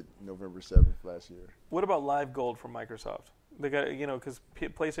teased it November 7th last year. What about Live Gold from Microsoft? They got, because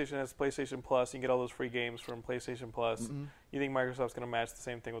PlayStation has PlayStation Plus. You can get all those free games from PlayStation Plus. Mm-hmm. You think Microsoft's going to match the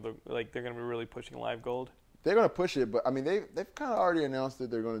same thing with they're going to be really pushing Live Gold? They're going to push it, but I mean they've kind of already announced that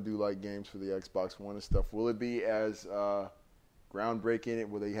they're going to do like games for the Xbox One and stuff. Will it be as groundbreaking?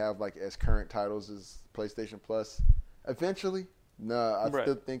 Will they have like as current titles as PlayStation Plus? Eventually, no. I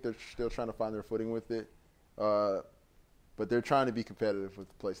still think they're still trying to find their footing with it. But they're trying to be competitive with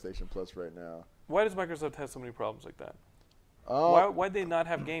the PlayStation Plus right now. Why does Microsoft have so many problems like that? Why'd they not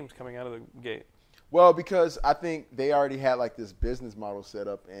have games coming out of the gate? Well, because I think they already had like this business model set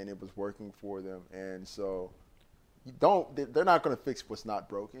up and it was working for them, and so they're not going to fix what's not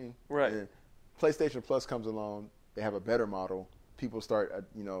broken. Right. And PlayStation Plus comes along, they have a better model. People start,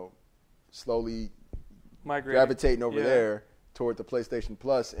 slowly gravitating over there toward the PlayStation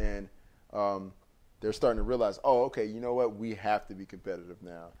Plus, and they're starting to realize, oh, okay, you know what? We have to be competitive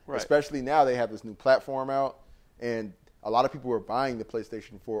now. Right. Especially now they have this new platform out, and a lot of people were buying the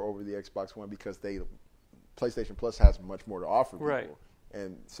PlayStation 4 over the Xbox One because PlayStation Plus has much more to offer people. Right.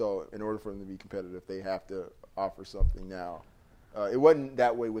 And so in order for them to be competitive, they have to offer something now. It wasn't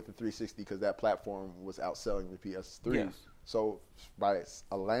that way with the 360 because that platform was outselling the PS3. Yes. So by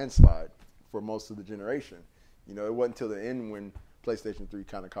a landslide for most of the generation. It wasn't until the end when PlayStation 3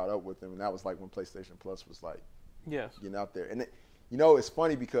 kind of caught up with them, and that was like when PlayStation Plus was like getting out there. And it's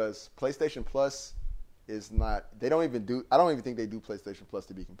funny because PlayStation Plus is not. I don't even think they do PlayStation Plus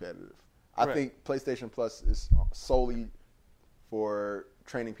to be competitive. I think PlayStation Plus is solely for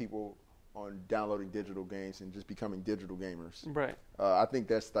training people on downloading digital games and just becoming digital gamers. Right. I think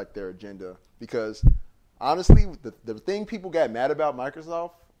that's like their agenda because honestly, the thing people got mad about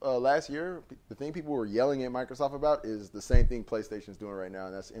Microsoft last year, the thing people were yelling at Microsoft about is the same thing PlayStation's doing right now,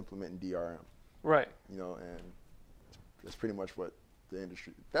 and that's implementing DRM. Right. And that's pretty much what the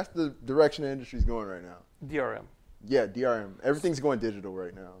industry. That's the direction the industry's going right now. DRM. Yeah, DRM. Everything's going digital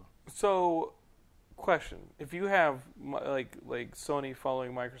right now. So, question: if you have like Sony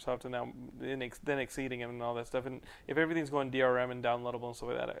following Microsoft and now then exceeding them and all that stuff, and if everything's going DRM and downloadable and stuff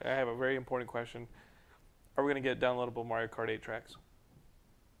like that, I have a very important question: are we going to get downloadable Mario Kart 8 tracks?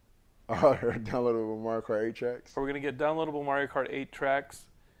 Downloadable Mario Kart 8 tracks? Are we going to get downloadable Mario Kart 8 tracks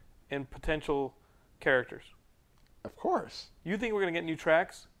and potential characters? Of course. You think we're going to get new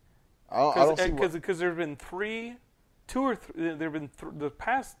tracks? I don't see because there's been there have been the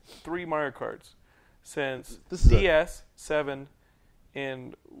past 3 Mario Karts since This is DS, 7,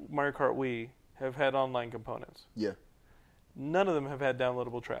 and Mario Kart Wii have had online components. Yeah. None of them have had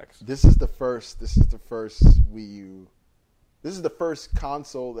downloadable tracks. This is the first Wii U. This is the first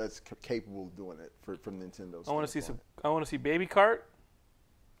console that's capable of doing it from Nintendo. I want to see Baby Kart.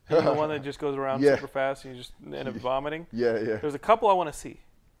 The one that just goes around super fast and you just end up vomiting. Yeah. There's a couple I want to see.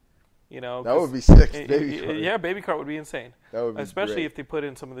 That would be sick. Baby Kart. Yeah, Baby Kart would be insane. That would be especially great. if they put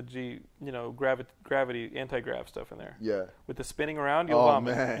in some of the gravity anti-grav stuff in there. Yeah. With the spinning around, you'll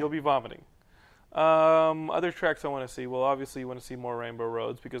vomit. Man. You'll be vomiting. Other tracks I want to see. Well, obviously you want to see more Rainbow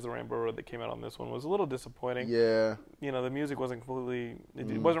Roads because the Rainbow Road that came out on this one was a little disappointing. Yeah. The music wasn't completely.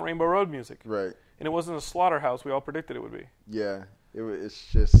 It wasn't Rainbow Road music. Right. And it wasn't a slaughterhouse we all predicted it would be. Yeah. It's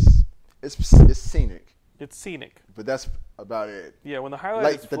just it's scenic. It's scenic. But that's about it. Yeah. When the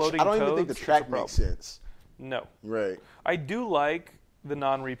highlight is floating I don't even toads, think the track makes sense. No. Right. I do like the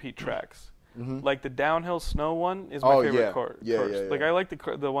non-repeat tracks. Mm-hmm. Like the downhill snow one is my favorite course. Yeah. Like I like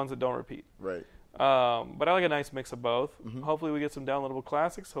the ones that don't repeat. Right. But I like a nice mix of both. Mm-hmm. Hopefully we get some downloadable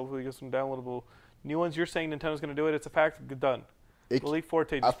classics. Hopefully we get some downloadable new ones. You're saying Nintendo's going to do it. It's a fact. Done. Elite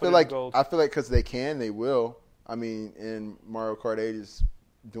Forte just put it in gold. I feel like because they can, they will. I mean, and Mario Kart 8 is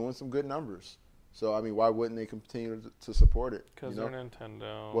doing some good numbers. So, I mean, why wouldn't they continue to support it? Because they're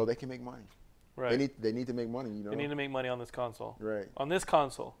Nintendo. Well, they can make money. Right. They need to make money, They need to make money on this console. Right. On this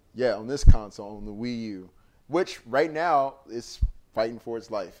console. Yeah, on this console, on the Wii U, which right now is fighting for its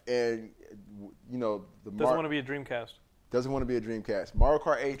life. And, doesn't want to be a Dreamcast. Doesn't want to be a Dreamcast. Mario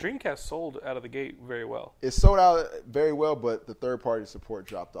Kart 8. Dreamcast sold out of the gate very well. It sold out very well, but the third-party support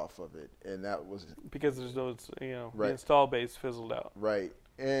dropped off of it, and that was because there's those, right. The install base fizzled out. Right,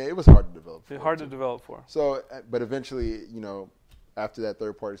 and it was hard to develop. To develop for. So, but eventually, after that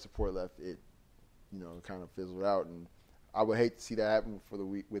third-party support left, it, kind of fizzled out, and I would hate to see that happen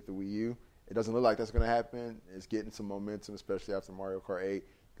with the Wii U. It doesn't look like that's going to happen. It's getting some momentum, especially after Mario Kart 8.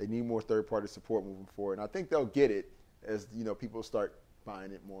 They need more third-party support moving forward, and I think they'll get it. As people start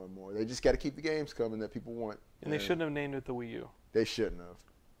buying it more and more, they just got to keep the games coming that people want. And they shouldn't have named it the Wii U. They shouldn't have.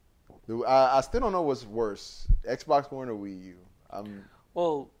 I still don't know what's worse, Xbox One or Wii U.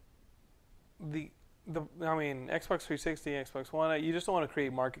 Well, Xbox 360, Xbox One, you just don't want to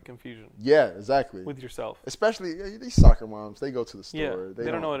create market confusion. Yeah, exactly. With yourself, especially these soccer moms. They go to the store. Yeah, they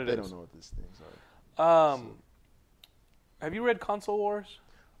don't know what it is. They don't know what these things are. Have you read Console Wars?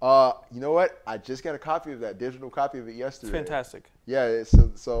 You know what? I just got a copy of that, digital copy of it yesterday. It's fantastic. Yeah,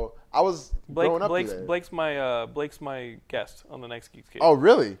 so I was growing up Blake's my guest on the next Geekscape. Oh,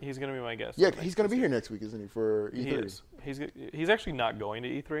 really? He's going to be my guest. Yeah, he's going to be here next week, isn't he, for E3? He is. He's actually not going to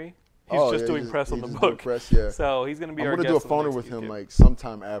E3. He's doing press on the book. Press, yeah. So he's going to be our guest. I'm going to do a phoner with him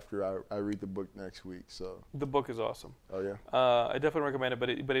sometime after I read the book next week. So the book is awesome. Oh yeah. I definitely recommend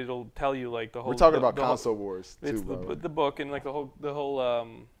it, but it'll tell you the whole. We're talking about Console Wars too. It's the book and the whole.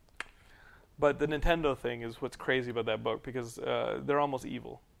 But the Nintendo thing is what's crazy about that book because they're almost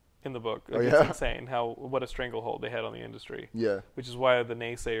evil in the book. It's insane what a stranglehold they had on the industry. Yeah. Which is why the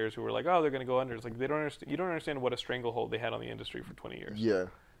naysayers who were like, "Oh, they're going to go under," it's like they don't understand. You don't understand what a stranglehold they had on the industry for 20 years. Yeah.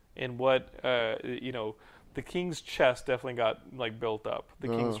 And what the King's chest definitely got built up. The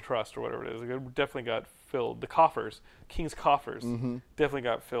King's Trust or whatever it is, it definitely got filled. The coffers, King's coffers, definitely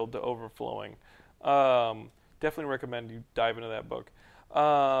got filled to overflowing. Definitely recommend you dive into that book.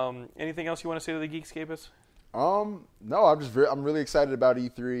 Anything else you want to say to the Geekscapists? No, I'm really excited about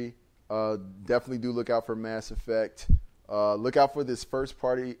E3. Definitely do look out for Mass Effect. Look out for this third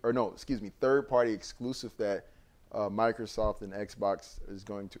party exclusive that Microsoft and Xbox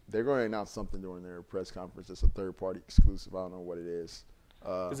they're going to announce something during their press conference. It's a third party exclusive. I don't know what it is.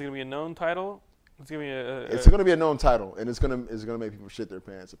 Is it going to be a known title? It's going to be a known title, and it's going to make people shit their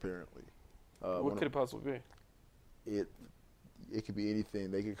pants. Apparently, what could it possibly be? It could be anything.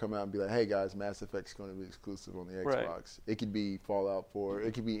 They could come out and be like, "Hey guys, Mass Effect's going to be exclusive on the Xbox." Right. It could be Fallout 4.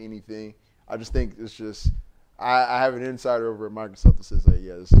 It could be anything. I just think it's just. I have an insider over at Microsoft that says that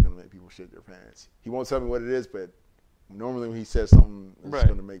this is going to make people shit their pants. He won't tell me what it is, but normally when he says something that's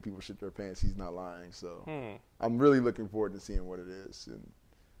going to make people shit their pants, he's not lying. So I'm really looking forward to seeing what it is. And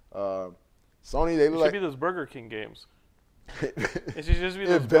Sony, they look like it should be those Burger King games. It should just be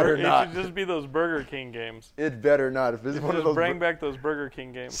those. It should just be those Burger King games. It better not. If it's one of those, bring back those Burger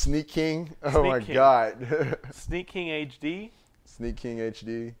King games. Sneak King. Oh my God. Sneak King HD. Sneak King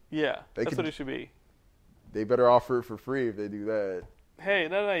HD. Yeah, that's what it should be. They better offer it for free if they do that. Hey,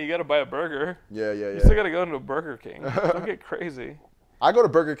 no, you got to buy a burger. Yeah. You still got to go to a Burger King. Don't get crazy. I go to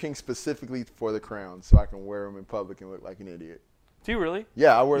Burger King specifically for the crowns, so I can wear them in public and look like an idiot. Do you really?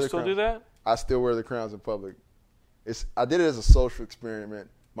 Yeah, I wear the crowns. You still do that? I still wear the crowns in public. I did it as a social experiment.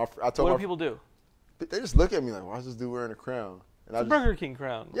 What do people do? They just look at me like, why is this dude wearing a crown? And it's a Burger King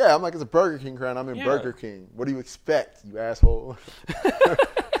crown. Yeah, I'm like, it's a Burger King crown. I'm in Burger King. What do you expect, you asshole?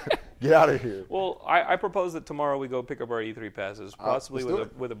 Get out of here. Well, I propose that tomorrow we go pick up our E3 passes, possibly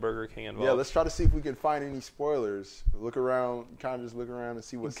with a Burger King involved. Yeah, let's try to see if we can find any spoilers. Look around, kind of just look around and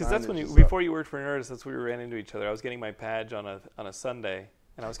see what's. Because that's when before you worked for Nerdist, that's when we ran into each other. I was getting my badge on a Sunday,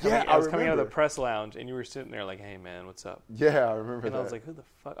 and I was coming out of the press lounge, and you were sitting there like, "Hey man, what's up?" Yeah, I remember and that. I was like, "Who the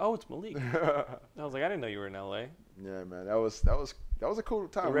fuck? Oh, it's Malik." I was like, "I didn't know you were in LA." Yeah, man, that was a cool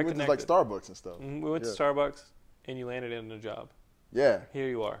time. We went to like Starbucks and stuff. We went to Starbucks, and you landed in a job. Yeah. Here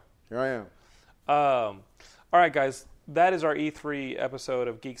you are. Here I am. All right, guys. That is our E3 episode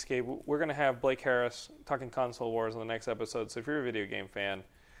of Geekscape. We're going to have Blake Harris talking console wars on the next episode. So if you're a video game fan,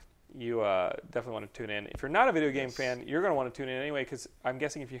 you definitely want to tune in. If you're not a video game fan, you're going to want to tune in anyway, because I'm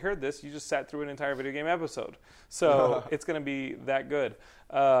guessing if you heard this, you just sat through an entire video game episode. So it's going to be that good.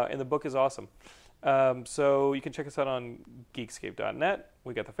 And the book is awesome. So you can check us out on Geekscape.net.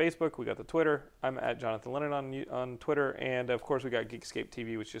 We got the Facebook, we got the Twitter. I'm at Jonathan Lennon on Twitter, and of course we got Geekscape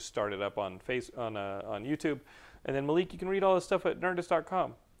TV, which just started up on YouTube. And then Malik, you can read all this stuff at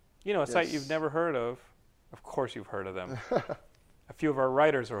Nerdist.com. You know, a site you've never heard of. Of course you've heard of them. A few of our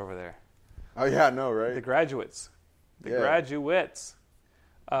writers are over there. Oh yeah, I know, right? The graduates. Graduates.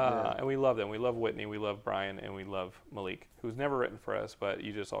 And we love them. We love Whitney, we love Brian, and we love Malik, who's never written for us, but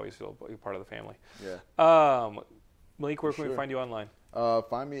you just always feel part of the family. Yeah. Malik, where can we find you online?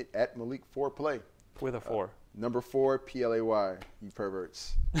 Find me at Malik4Play. With a 4. Number 4, PLAY, you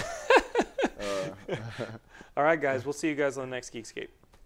perverts. All right, guys. We'll see you guys on the next Geekscape.